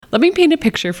Let me paint a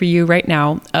picture for you right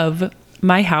now of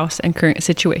my house and current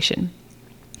situation.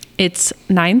 It's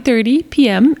 9:30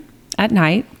 p.m. at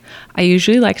night. I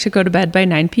usually like to go to bed by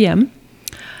 9 p.m.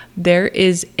 There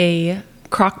is a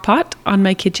crock pot on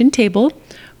my kitchen table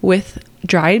with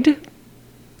dried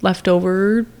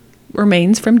leftover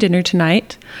remains from dinner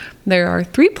tonight. There are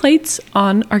 3 plates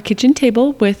on our kitchen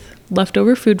table with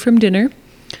leftover food from dinner.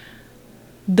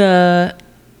 The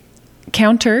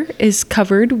counter is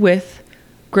covered with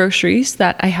groceries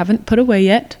that I haven't put away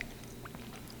yet.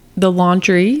 The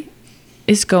laundry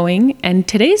is going, and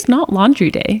today's not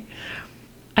laundry day.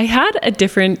 I had a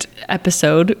different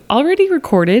episode already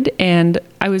recorded and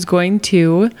I was going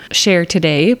to share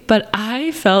today, but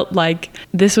I felt like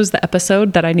this was the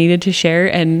episode that I needed to share,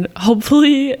 and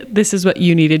hopefully this is what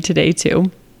you needed today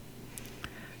too.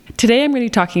 Today I'm going to be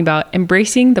talking about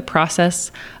embracing the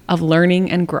process of learning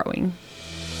and growing.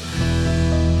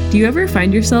 Do you ever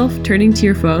find yourself turning to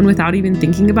your phone without even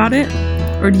thinking about it?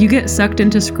 Or do you get sucked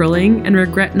into scrolling and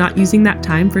regret not using that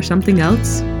time for something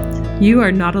else? You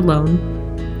are not alone.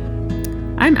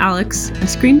 I'm Alex, a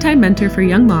screen time mentor for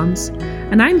young moms,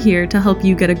 and I'm here to help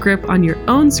you get a grip on your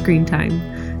own screen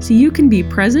time so you can be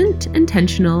present,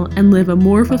 intentional, and live a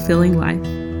more fulfilling life.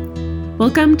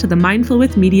 Welcome to the Mindful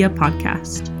with Media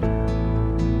podcast.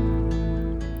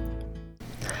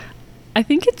 I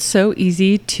think it's so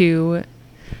easy to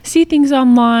see things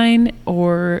online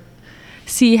or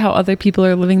see how other people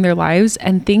are living their lives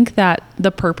and think that the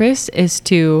purpose is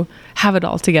to have it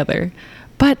all together.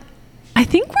 But I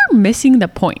think we're missing the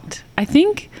point. I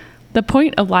think the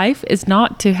point of life is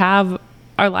not to have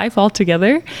our life all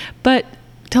together, but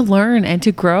to learn and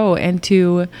to grow and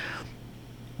to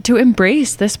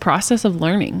embrace this process of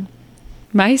learning.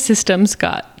 My systems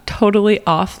got totally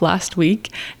off last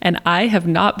week and I have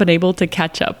not been able to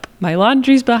catch up. My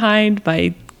laundry's behind,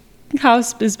 my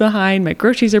house is behind, my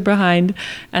groceries are behind,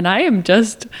 and I am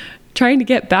just trying to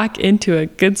get back into a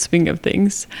good swing of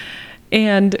things.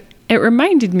 And it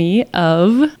reminded me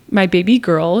of my baby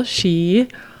girl. She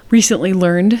recently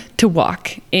learned to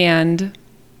walk. And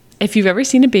if you've ever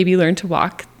seen a baby learn to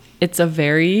walk, it's a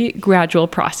very gradual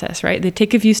process, right? They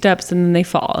take a few steps and then they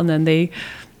fall, and then they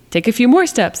take a few more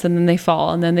steps and then they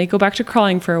fall, and then they go back to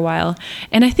crawling for a while.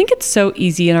 And I think it's so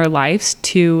easy in our lives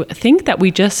to think that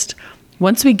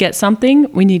once we get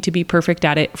something, we need to be perfect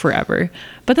at it forever.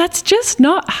 But that's just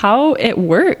not how it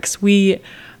works. We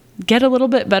get a little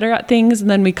bit better at things and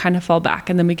then we kind of fall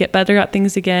back, and then we get better at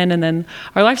things again, and then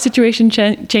our life situation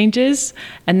changes,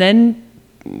 and then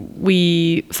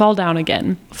we fall down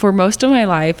again. For most of my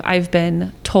life, I've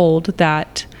been told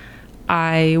that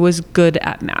I was good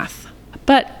at math,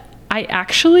 but I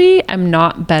actually am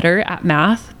not better at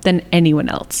math than anyone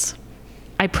else.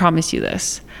 I promise you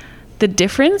this. The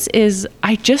difference is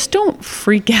I just don't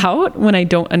freak out when I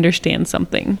don't understand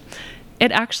something.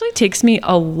 It actually takes me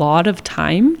a lot of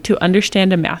time to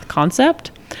understand a math concept,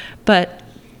 but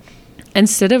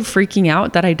instead of freaking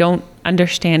out that I don't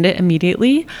understand it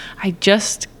immediately, I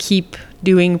just keep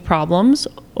doing problems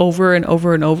over and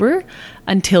over and over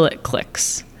until it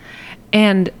clicks.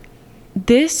 And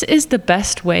this is the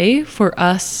best way for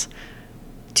us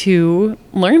to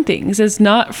learn things, is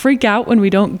not freak out when we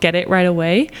don't get it right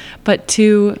away, but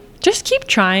to just keep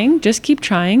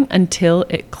trying until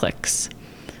it clicks.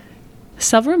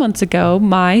 Several months ago,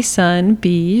 my son,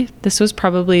 B, this was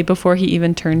probably before he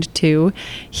even turned 2,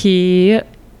 he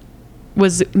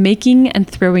was making and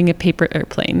throwing a paper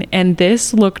airplane. And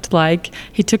this looked like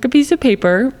he took a piece of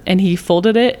paper and he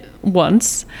folded it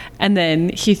once and then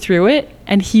he threw it,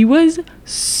 and he was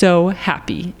so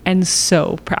happy and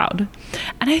so proud.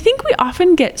 And I think we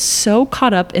often get so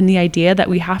caught up in the idea that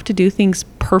we have to do things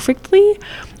perfectly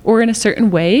or in a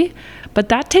certain way, but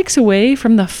that takes away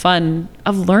from the fun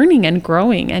of learning and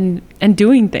growing and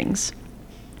doing things.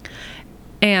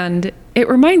 And it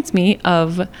reminds me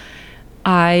of,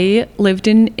 I lived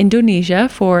in Indonesia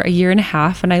for a year and a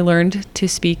half, and I learned to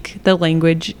speak the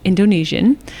language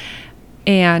Indonesian.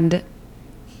 And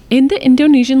in the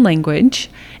Indonesian language,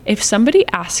 if somebody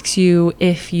asks you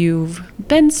if you've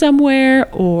been somewhere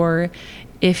or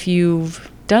if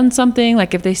you've done something,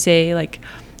 like if they say, like,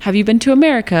 have you been to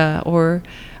America, or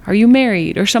are you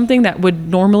married, or something that would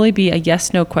normally be a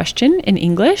yes/no question in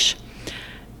English,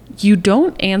 you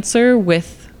don't answer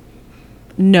with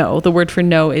no. The word for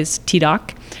no is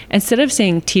tidak. Instead of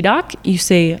saying tidak, you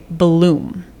say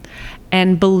belum.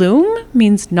 And belum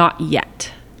means not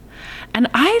yet. And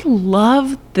I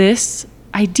love this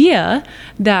idea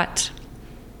that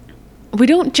we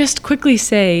don't just quickly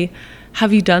say,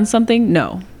 have you done something?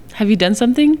 No. Have you done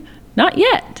something? Not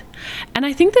yet. And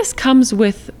I think this comes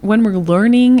with when we're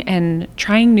learning and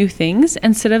trying new things,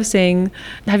 instead of saying,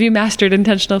 have you mastered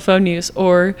intentional phone use?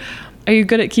 Or are you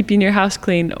good at keeping your house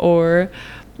clean? Or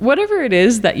whatever it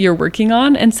is that you're working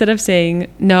on, instead of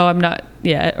saying, no, I'm not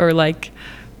yet, or like,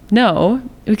 no,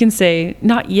 we can say,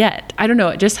 not yet. I don't know.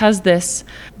 It just has this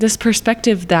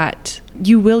perspective that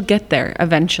you will get there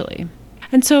eventually.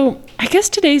 And so I guess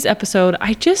today's episode,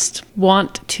 I just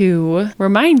want to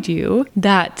remind you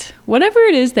that whatever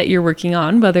it is that you're working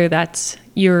on, whether that's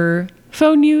your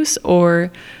phone use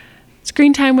or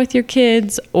screen time with your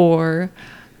kids or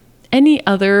any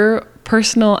other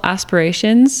personal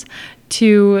aspirations,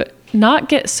 to not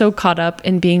get so caught up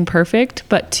in being perfect,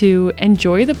 but to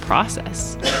enjoy the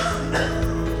process.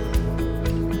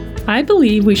 I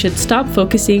believe we should stop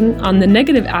focusing on the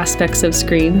negative aspects of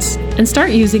screens and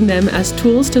start using them as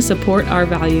tools to support our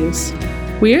values.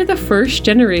 We are the first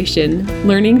generation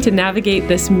learning to navigate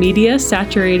this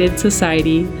media-saturated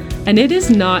society, and it is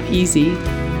not easy.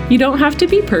 You don't have to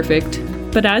be perfect,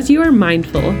 but as you are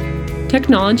mindful,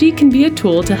 technology can be a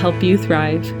tool to help you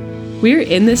thrive. We're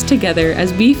in this together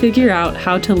as we figure out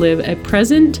how to live a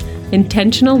present,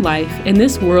 intentional life in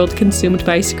this world consumed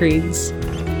by screens.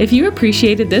 If you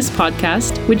appreciated this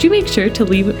podcast, would you make sure to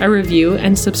leave a review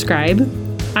and subscribe?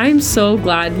 I'm so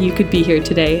glad you could be here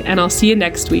today, and I'll see you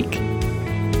next week.